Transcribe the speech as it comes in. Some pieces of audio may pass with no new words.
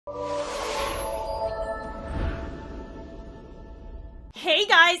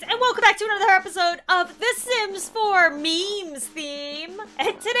guys, and welcome back to another episode of The Sims 4 Memes Theme.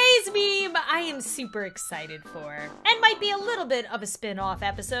 And today's meme I am super excited for, and might be a little bit of a spin-off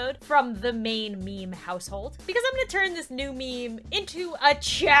episode from the main meme household, because I'm gonna turn this new meme into a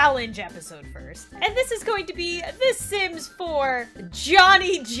challenge episode first. And this is going to be The Sims 4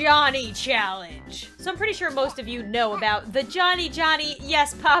 Johny Johny Challenge. So I'm pretty sure most of you know about the Johny Johny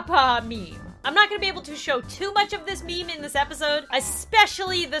Yes Papa meme. I'm not gonna be able to show too much of this meme in this episode,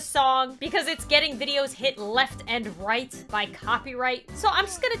 especially the song, because it's getting videos hit left and right by copyright. So I'm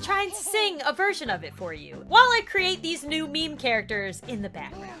just gonna try and sing a version of it for you while I create these new meme characters in the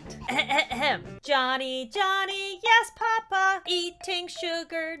background. Johny Johny, yes papa, eating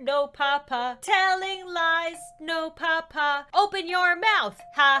sugar, no papa, telling lies, no papa, open your mouth,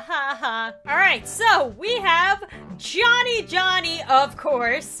 ha ha ha. All right, so we have Johny Johny, of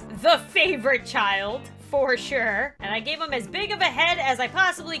course, the favorite child, for sure. And I gave him as big of a head as I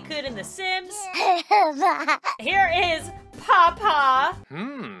possibly could in The Sims. Here is Papa.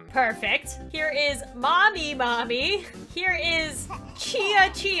 Perfect. Here is Mommy. Here is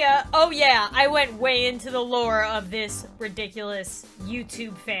Chia. Oh yeah, I went way into the lore of this ridiculous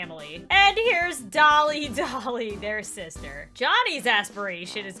YouTube family. And here's Dolly, their sister. Johnny's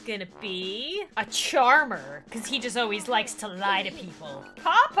aspiration is gonna be a charmer, because he just always likes to lie to people.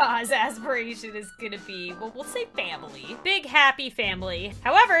 Papa's aspiration is gonna be, well, we'll say family. Big happy family.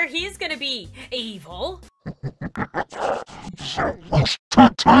 However, he's gonna be evil.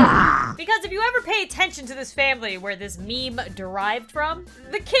 Because if you ever pay attention to this family where this meme derived from,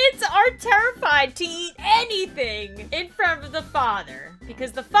 the kids are terrified to eat anything in front of the father.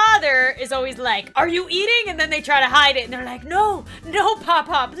 Because the father is always like, "Are you eating?" And then they try to hide it and they're like, "No, no,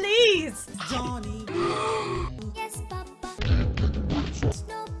 Papa, please." Johnny. Yes, Papa.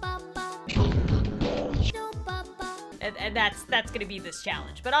 No, Papa. No, Papa. And that's gonna be this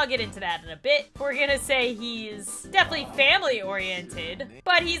challenge, but I'll get into that in a bit. We're gonna say he's definitely family-oriented,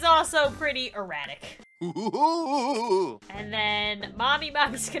 but he's also pretty erratic. And then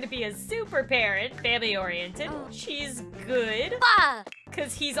Mommy's gonna be a super parent, family-oriented. She's good,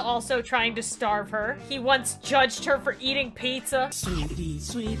 because he's also trying to starve her. He once judged her for eating pizza. Sweetie.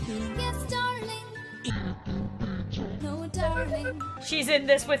 Yes, darling. No, darling. She's in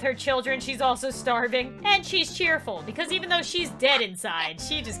this with her children. She's also starving. And she's cheerful, because even though she's dead inside,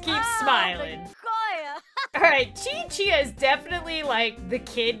 she just keeps smiling. Alright, Chia is definitely like the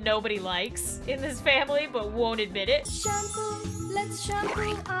kid nobody likes in this family, but won't admit it. Let's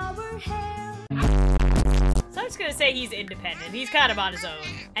shampoo our hair. So I'm just gonna say he's independent. He's kind of on his own.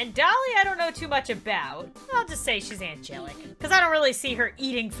 And Dolly, I don't know too much about. I'll just say she's angelic, because I don't really see her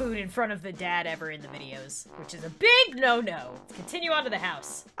eating food in front of the dad ever in the videos, which is a big no-no. Let's continue on to the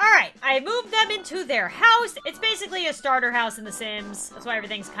house. All right, I moved them into their house. It's basically a starter house in The Sims. That's why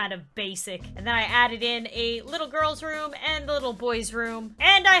everything's kind of basic. And then I added in a little girl's room and a little boy's room.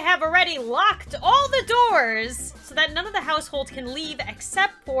 And I have already locked all the doors so that none of the household can leave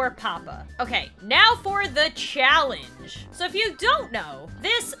except for Papa. Okay, now for the challenge. So if you don't know,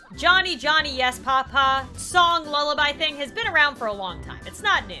 this Johny Johny Yes Papa song lullaby thing has been around for a long time. It's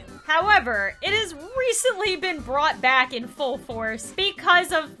not new. However, it has recently been brought back in full force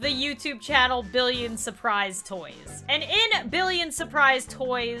because of the YouTube channel Billion Surprise Toys. And in Billion Surprise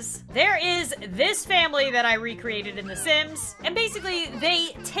Toys, there is this family that I recreated in The Sims. And basically,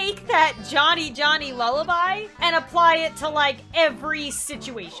 they take that Johny Johny lullaby and apply it to like every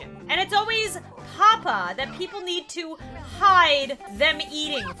situation. And it's always Papa that people need to hide them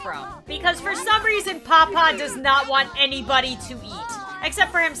eating from. Because for some reason, Papa does not want anybody to eat.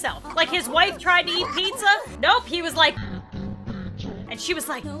 Except for himself. Like his wife tried to eat pizza. Nope, he was like, and she was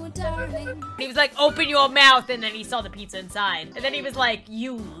like, no, darling. He was like, open your mouth, and then he saw the pizza inside. And then he was like,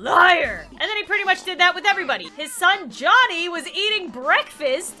 you liar. And then he pretty much did that with everybody. His son Johnny was eating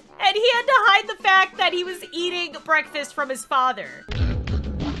breakfast, and he had to hide the fact that he was eating breakfast from his father.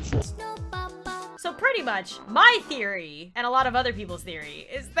 So pretty much, my theory, and a lot of other people's theory,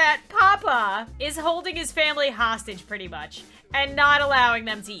 is that Papa is holding his family hostage pretty much, and not allowing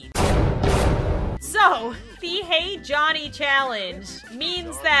them to eat. So, the Hey Johnny challenge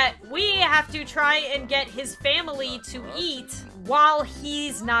means that we have to try and get his family to eat while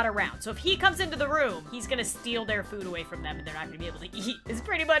he's not around. So if he comes into the room, he's gonna steal their food away from them and they're not gonna be able to eat. Is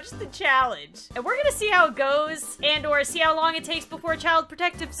pretty much the challenge. And we're gonna see how it goes and or see how long it takes before Child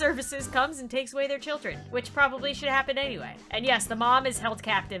Protective Services comes and takes away their children, which probably should happen anyway. And yes, the mom is held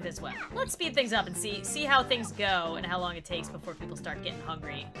captive as well. Let's speed things up and see how things go and how long it takes before people start getting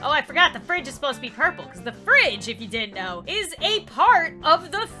hungry. Oh, I forgot, the fridge is supposed to be purple, because the fridge, if you didn't know, is a part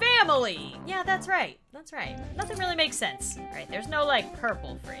of the family. Yeah, Yeah, that's right. That's right. Nothing really makes sense. All right, there's no, like,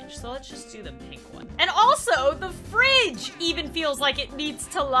 purple fridge, so let's just do the pink one. And also, the fridge even feels like it needs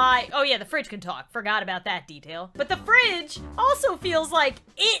to lie. Oh, yeah, the fridge can talk. Forgot about that detail. But the fridge also feels like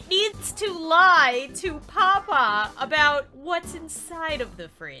it needs to lie to Papa about what's inside of the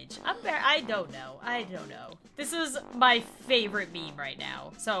fridge. I don't know. I don't know. This is my favorite meme right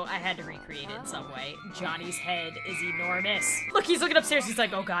now, so I had to recreate it in some way. Johnny's head is enormous. Look, he's looking upstairs. He's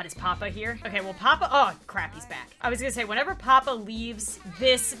like, oh God, is Papa here? Okay, well, Papa, oh crap, he's back. I was gonna say, whenever Papa leaves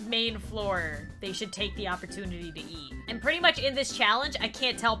this main floor, they should take the opportunity to eat. And pretty much in this challenge, I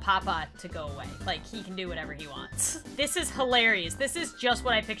can't tell Papa to go away. Like, he can do whatever he wants. This is hilarious. This is just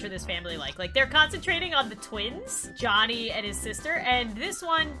what I picture this family like. Like, they're concentrating on the twins, Johnny and his sister, and this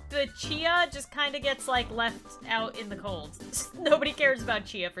one, the Chia, just kind of gets, like, left out in the cold. Nobody cares about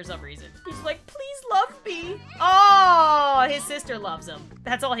Chia for some reason. He's like, please love me. Oh, his sister loves him.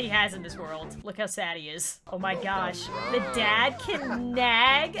 That's all he has in this world. Look how sad he is. Oh my gosh. The dad can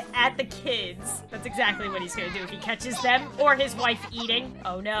nag at the kids. That's exactly what he's gonna do if he catches them or his wife eating.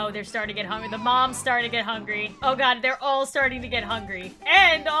 Oh no, they're starting to get hungry. The mom's starting to get hungry. Oh God, they're all starting to get hungry.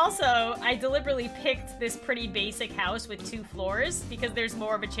 And also, I deliberately picked this pretty basic house with 2 floors because there's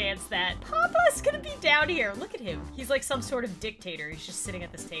more of a chance that Papa's gonna be down here. Look at him. He's like some sort of dictator. He's just sitting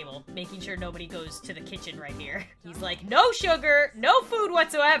at this table, making sure nobody goes to the kitchen right here. He's like, no sugar, no food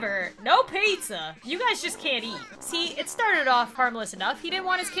whatsoever, no pizza. You guys just can't eat. See, it started off harmless enough. He didn't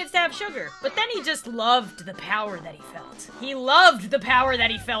want his kids to have sugar, but then he just loved the power that he felt. He loved the power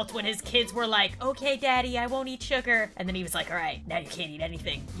that he felt when his kids were like, okay, daddy, I won't eat sugar. And then he was like, all right, now you can't eat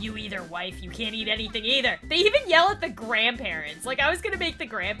anything. You either, wife, you can't eat anything either. They even yell at the grandparents. Like, I was gonna make the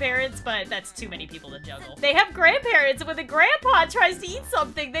grandparents, but that's too many people to juggle. They have grandparents, and when the grandpa tries to eat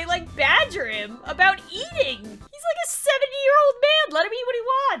something, they like badger him about eating. He's like a 70-year-old man. Let him eat what he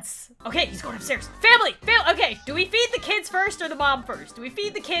wants. Okay, he's going upstairs. Family! Okay, do we feed the kids first or the mom first? Do we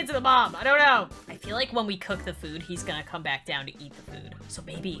feed the kids or the mom? I don't know. I feel like when we cook the food, he's gonna come back down to eat the food. So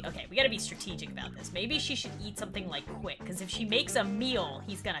maybe, okay, we gotta be strategic about this. Maybe she should eat something like quick, because if she makes a meal,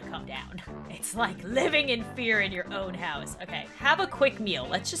 he's gonna come down. It's like living in fear in your own house. Okay, have a quick meal.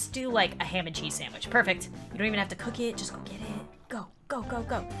 Let's just do like a ham and cheese sandwich. Perfect. You don't even have to cook it, just go get it. Go, go, go,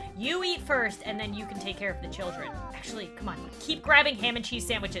 go. You eat first, and then you can take care of the children. Actually, come on. Keep grabbing ham and cheese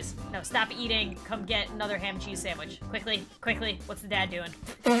sandwiches. No, stop eating. Come get another ham and cheese sandwich. Quickly, quickly. What's the dad doing?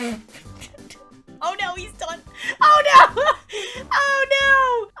 Oh no, he's done. Oh no! Oh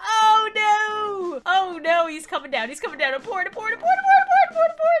no! Oh no! Oh no, he's coming down. He's coming down. Abort, abort, abort, abort,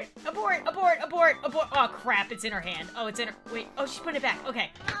 abort, abort, abort, abort, abort, abort. Oh crap, it's in her hand. Oh, it's in her, wait. Oh, she's putting it back. Okay.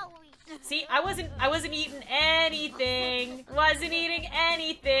 See, I wasn't eating anything. Wasn't eating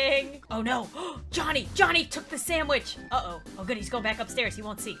anything. Oh no, Johnny took the sandwich. Uh-oh, oh good, he's going back upstairs. He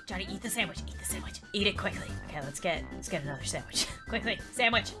won't see. Johnny, eat the sandwich, eat the sandwich. Eat it quickly. Okay, let's get another sandwich. Quickly,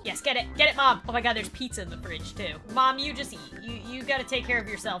 sandwich. Yes, get it, Mom. Oh my God, there's pizza in the fridge too. Mom, you just eat. You gotta take care of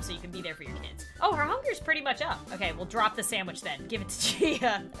yourself so you can be there for your kids. Oh, her hunger's pretty much up. Okay, we'll drop the sandwich then. Give it to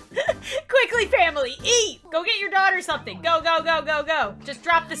Chia. Quickly, family, eat. Go get your daughter something. Go, go, go, go, go. Just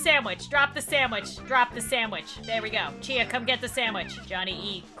drop the sandwich. Drop the sandwich. Drop the sandwich. There we go. Chia, come get the sandwich. Johnny,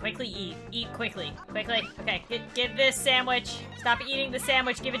 eat. Quickly eat. Eat quickly. Quickly. Okay, give this sandwich. Stop eating the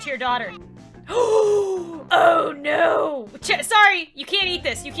sandwich. Give it to your daughter. Oh no! Sorry, you can't eat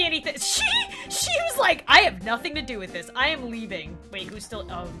this. You can't eat this. She was like, I have nothing to do with this. I am leaving. Wait, who's still?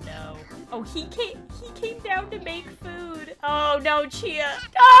 Oh no. Oh, he came down to make food. Oh no, Chia.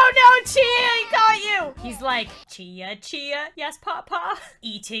 Oh no, Chia, he got you. He's like, Chia, yes, Papa.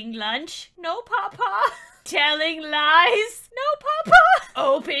 Eating lunch? No, Papa. Telling lies? No, Papa.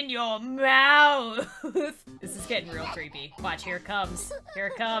 Open your mouth. This is getting real creepy. Watch, here it comes. Here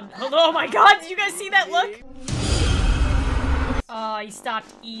it comes. Oh my God, did you guys see that look? Oh, he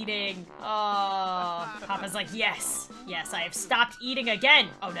stopped eating. Oh, Papa's like, yes, I have stopped eating again.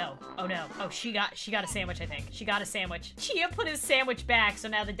 Oh no, oh no. Oh, she got a sandwich, I think. She got a sandwich. Chia put his sandwich back, so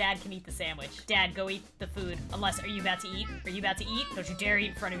now the dad can eat the sandwich. Dad, go eat the food. Unless, are you about to eat? Are you about to eat? Don't you dare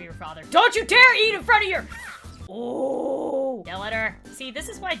eat in front of your father. Don't you dare eat in front of your... Oh, yell at her. See, this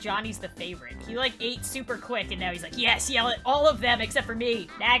is why Johnny's the favorite. He like ate super quick, and now he's like, yes, yell at all of them except for me.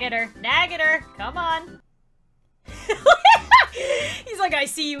 Nag at her, come on. He's like, I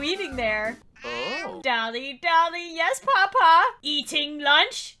see you eating there. Oh. Dolly, yes, Papa. Eating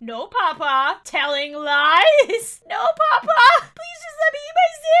lunch? No, Papa. Telling lies? No, Papa. Please just let me eat my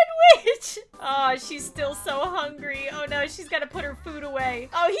sandwich. Oh, Oh, she's still so hungry. Oh no, she's gotta put her food away.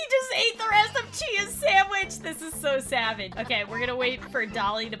 Oh, he just ate the rest of Chia's sandwich. This is so savage. Okay, we're gonna wait for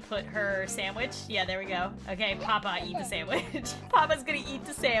Dolly to put her sandwich. Yeah, there we go. Okay, Papa, eat the sandwich. Papa's gonna eat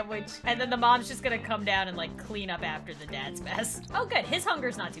the sandwich. And then the mom's just gonna come down and like clean up after the dad's mess. Oh good, his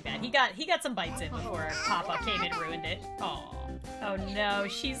hunger's not too bad. He got some bites in before Papa came and ruined it. Oh. Oh no,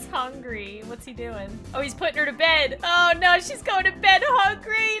 she's hungry. What's he doing? Oh, he's putting her to bed. Oh no, she's going to bed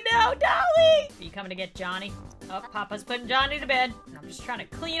hungry. No, Dolly! Are you coming to get Johnny? Oh, Papa's putting Johnny to bed. I'm just trying to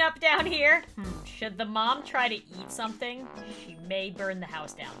clean up down here. Should the mom try to eat something? She may burn the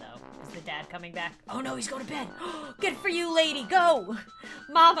house down though. Is the dad coming back? Oh no, he's going to bed. Good for you, lady. Go!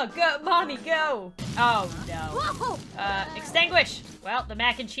 Mama, go! Mommy, go! Oh no. Extinguish! Well, the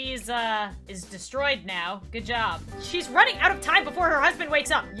mac and cheese, is destroyed now. Good job. She's running out of time before her husband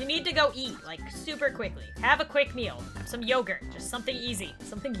wakes up. You need to go eat, like, super quickly. Have a quick meal. Have some yogurt. Just something easy.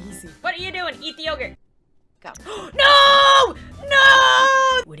 Something easy. What are you doing? Eat the yogurt. Go. No!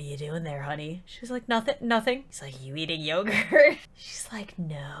 No! What are you doing there, honey? She's like, nothing. He's like, you eating yogurt? She's like,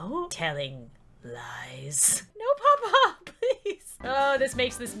 no. Telling lies. No, Papa, please. Oh, this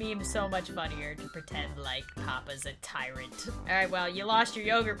makes this meme so much funnier to pretend like Papa's a tyrant. All right, well, you lost your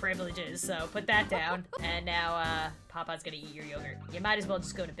yogurt privileges, so put that down. And now, Papa's gonna eat your yogurt. You might as well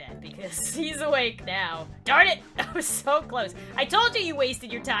just go to bed because he's awake now. Darn it! I was so close. I told you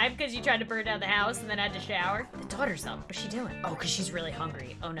wasted your time because you tried to burn down the house and then had to shower. The daughter's up. What's she doing? Oh, because she's really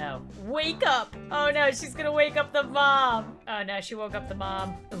hungry. Oh no. Wake up! Oh no, she's gonna wake up the mom. Oh no, she woke up the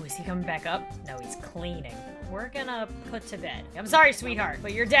mom. Oh, is he coming back up? No, he's cleaning. We're gonna put to bed. I'm sorry, sweetheart,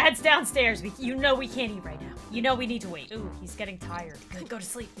 but your dad's downstairs. You know we can't eat right now. You know we need to wait. Ooh, he's getting tired. Good, go to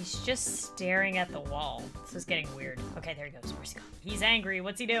sleep. He's just staring at the wall. This is getting weird. Okay, there he goes. Where's he going? He's angry.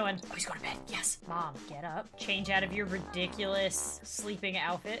 What's he doing? Oh, he's going to bed. Yes. Mom, get up. Change out of your ridiculous sleeping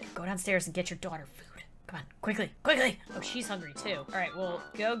outfit. Go downstairs and get your daughter food. Come on, quickly, quickly! Oh, she's hungry too. All right, well,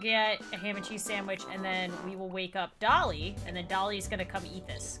 go get a ham and cheese sandwich, and then we will wake up Dolly, and then Dolly's gonna come eat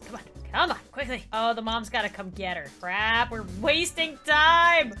this. Come on, quickly. Oh, the mom's gotta come get her. Crap, we're wasting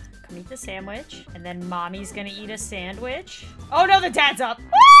time! Come eat the sandwich, and then Mommy's gonna eat a sandwich. Oh no, the dad's up!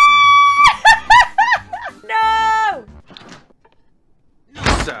 No!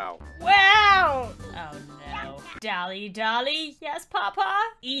 So. Wow! Oh no. Dolly, yes, Papa?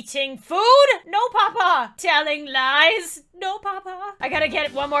 Eating food? No, Papa! Telling lies? No, Papa. I gotta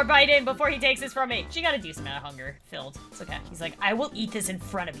get one more bite in before he takes this from me. She got a decent amount of hunger filled. It's okay. He's like, I will eat this in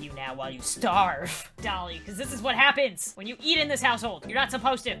front of you now while you starve. Dolly, because this is what happens when you eat in this household. You're not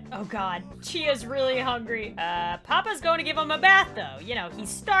supposed to. Oh God, Chia's really hungry. Papa's going to give him a bath though. You know, he's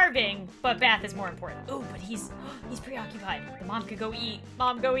starving, but bath is more important. Ooh, but he's preoccupied. The mom could go eat.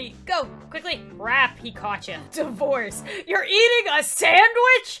 Mom, go eat. Go, quickly. Crap, he caught you. Divorce. You're eating a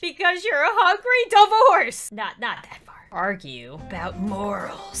sandwich because you're hungry? Divorce. Not that far. Argue about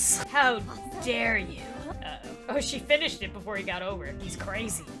morals. How dare you? Oh, she finished it before he got over it. He's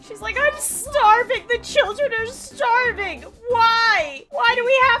crazy. She's like, I'm starving. The children are starving. Why? Why do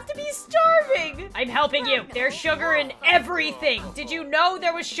we have to be starving? I'm helping you. There's sugar in everything. Did you know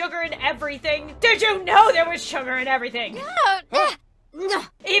there was sugar in everything? Did you know there was sugar in everything?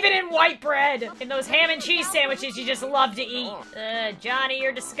 Even in white bread. In those ham and cheese sandwiches you just love to eat. Johnny,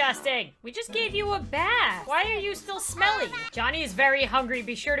 you're disgusting. We just gave you a bath. Why are you still smelly? Johnny is very hungry.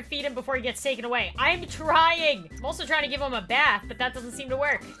 Be sure to feed him before he gets taken away. I'm trying. I'm also trying to give him a bath, but that doesn't seem to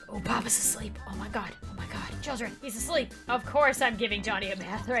work. Oh, Papa's asleep. Oh my God. Oh my God. Children, he's asleep. Of course I'm giving Johnny a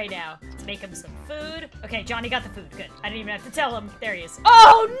bath right now. Let's make him some food. Okay, Johnny got the food. Good. I didn't even have to tell him. There he is.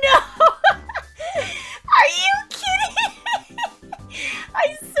 Oh no! Are you kidding?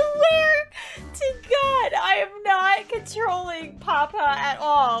 I swear to God, I am not controlling Papa at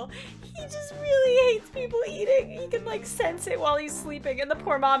all. He just really hates people eating. He can like sense it while he's sleeping. And the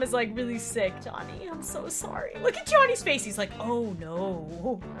poor mom is like really sick. Johnny, I'm so sorry. Look at Johnny's face. He's like, oh no.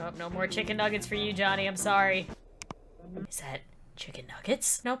 Oh, no more chicken nuggets for you, Johnny. I'm sorry. Is that chicken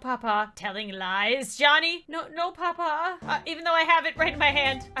nuggets? No, Papa. Telling lies, Johnny? No, Papa. Even though I have it right in my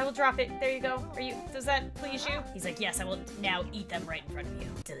hand, I will drop it. There you go. Does that please you? He's like, yes, I will now eat them right in front of you.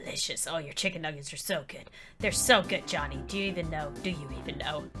 Delicious. Oh, your chicken nuggets are so good. They're so good, Johnny. Do you even know? Do you even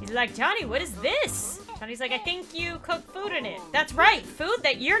know? He's like, Johnny, what is this? Johnny's like, I think you cooked food in it. That's right. Food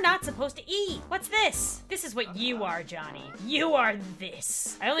that you're not supposed to eat. What's this? This is what you are, Johnny. You are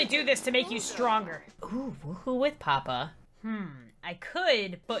this. I only do this to make you stronger. Ooh, woohoo with Papa. I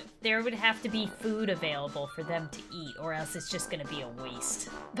could, but there would have to be food available for them to eat, or else it's just gonna be a waste.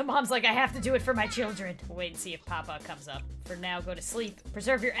 The mom's like, I have to do it for my children. We'll wait and see if Papa comes up. For now, go to sleep.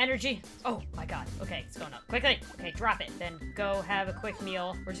 Preserve your energy. Oh my god. Okay, it's going up. Quickly. Okay, drop it. Then go have a quick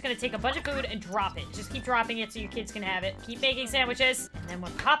meal. We're just gonna take a bunch of food and drop it. Just keep dropping it so your kids can have it. Keep making sandwiches. And then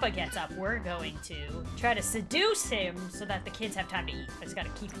when Papa gets up, we're going to try to seduce him so that the kids have time to eat. I just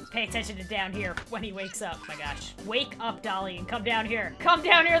gotta pay attention to down here when he wakes up. Oh my gosh. Wake up, Dolly, and come down here. Come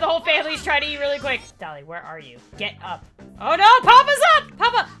down here. The whole family's trying to eat really quick. Dolly, where are you? Get up. Oh no, Papa's up!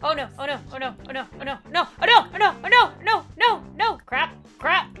 Papa! Oh no, oh no, oh no, oh no, oh no, no, oh no, oh no, oh no, no, no, no! Crap,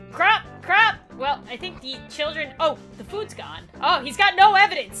 crap, crap, crap! Well, I think the children, oh, the food's gone. Oh, he's got no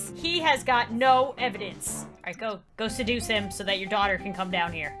evidence. He has got no evidence. All right, go seduce him so that your daughter can come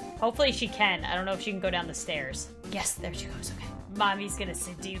down here. Hopefully she can. I don't know if she can go down the stairs. Yes, there she goes, okay. Mommy's gonna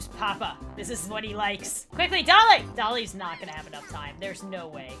seduce Papa. This is what he likes. Quickly, Dolly! Dolly's not gonna have enough time. There's no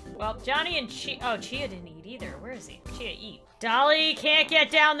way. Well, Johnny and oh, Chia didn't eat either. Where is he? Chia, eat. Dolly can't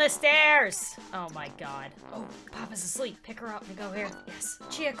get down the stairs. Oh my god. Oh, Papa's asleep. Pick her up and go here. Yes.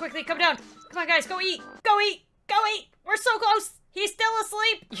 Chia, quickly, come down. Come on, guys, go eat. Go eat. Go eat. We're so close. He's still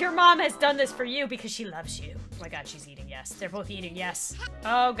asleep. Your mom has done this for you because she loves you. Oh my god, she's eating, yes. They're both eating, yes.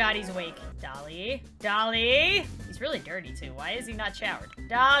 Oh god, he's awake. Dolly. Dolly. He's really dirty too. Why is he not showered?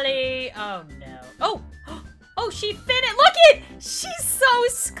 Dolly. Oh no. Oh. Oh, she fit it. Look it. She's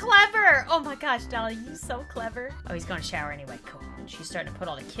so clever. Oh my gosh, Dolly, you're so clever. Oh, he's going to shower anyway. Cool. She's starting to put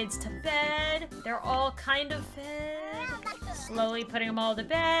all the kids to bed. They're all kind of fed. Slowly putting them all to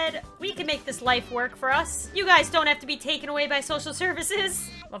bed. We can make this life work for us. You guys don't have to be taken away by social services.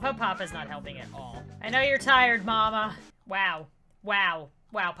 Love how Papa's not helping at all. I know you're tired, Mama. Wow. Wow.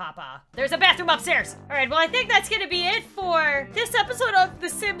 Wow, Papa. There's a bathroom upstairs. All right, well, I think that's gonna be it for this episode of The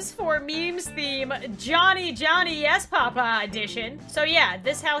Sims 4 Memes theme, Johny Johny Yes Papa edition. So yeah,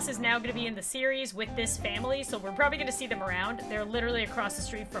 this house is now gonna be in the series with this family, so we're probably gonna see them around. They're literally across the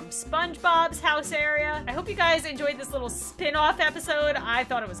street from SpongeBob's house area. I hope you guys enjoyed this little spin-off episode. I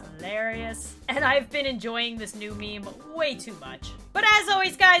thought it was hilarious, and I've been enjoying this new meme way too much. But as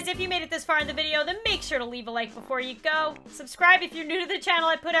always, guys, if you made it this far in the video, then make sure to leave a like before you go. Subscribe if you're new to the channel.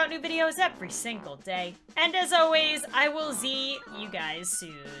 I put out new videos every single day. And as always, I will see you guys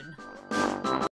soon.